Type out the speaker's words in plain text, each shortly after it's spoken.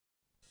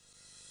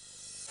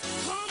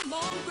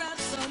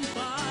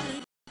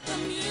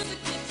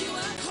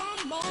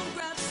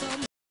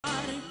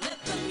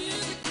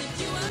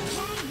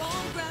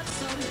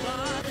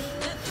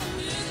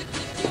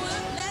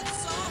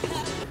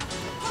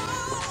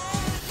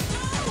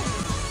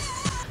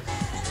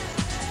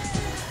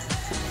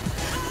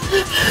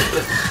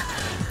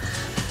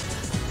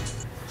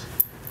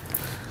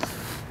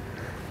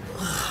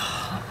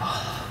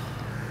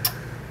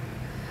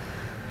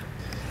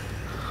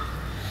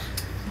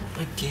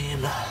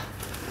Again,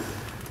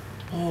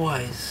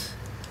 always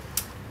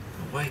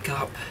I wake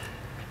up,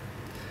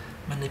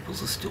 my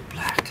nipples are still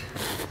black.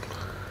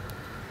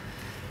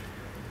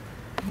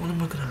 What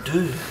am I gonna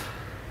do?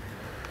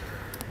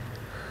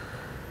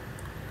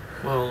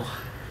 Well,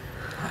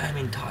 I am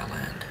in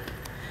Thailand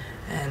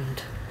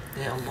and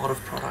there are a lot of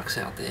products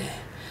out there.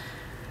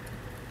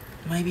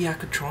 Maybe I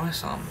could try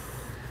some.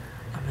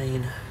 I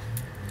mean,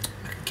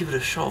 I could give it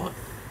a shot.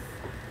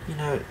 You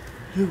know,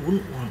 who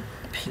wouldn't want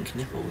pink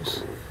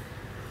nipples?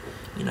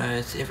 You know,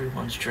 it's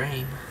everyone's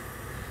dream.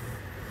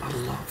 I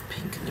love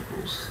pink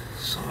nipples,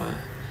 so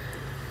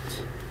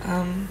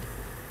I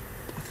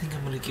think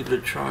I'm gonna give it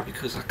a try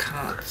because I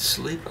can't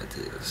sleep like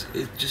this.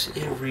 It's just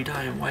every day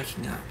I'm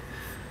waking up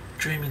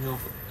dreaming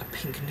of a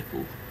pink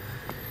nipple.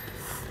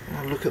 And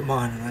I look at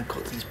mine and I've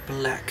got these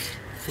black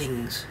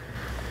things.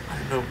 I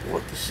don't know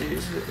what this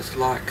is. It's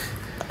like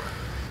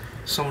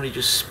somebody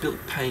just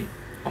spilt paint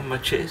on my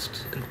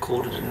chest and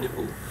called it a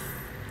nipple.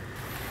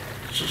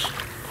 It's just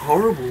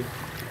horrible.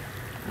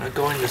 When I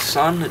go in the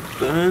sun, it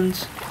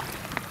burns.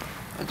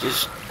 I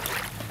just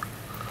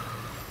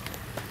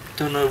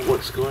don't know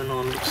what's going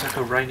on. It looks like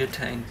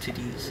orangutan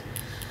titties.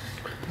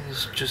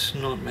 It's just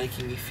not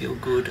making me feel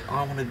good.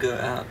 I want to go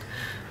out,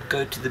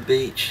 go to the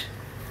beach,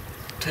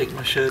 take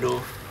my shirt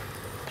off,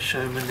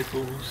 show my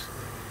nipples,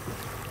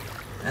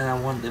 and I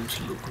want them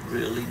to look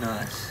really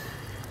nice.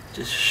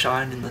 Just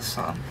shine in the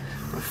sun,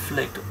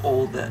 reflect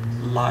all that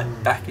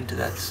light back into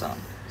that sun.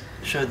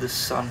 Show the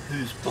sun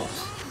who's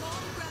boss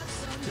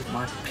with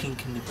my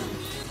pink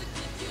nipples.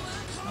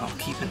 I'll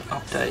keep an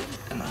update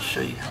and I'll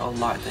show you how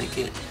light they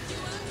get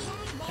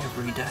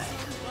every day.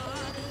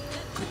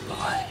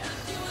 Goodbye.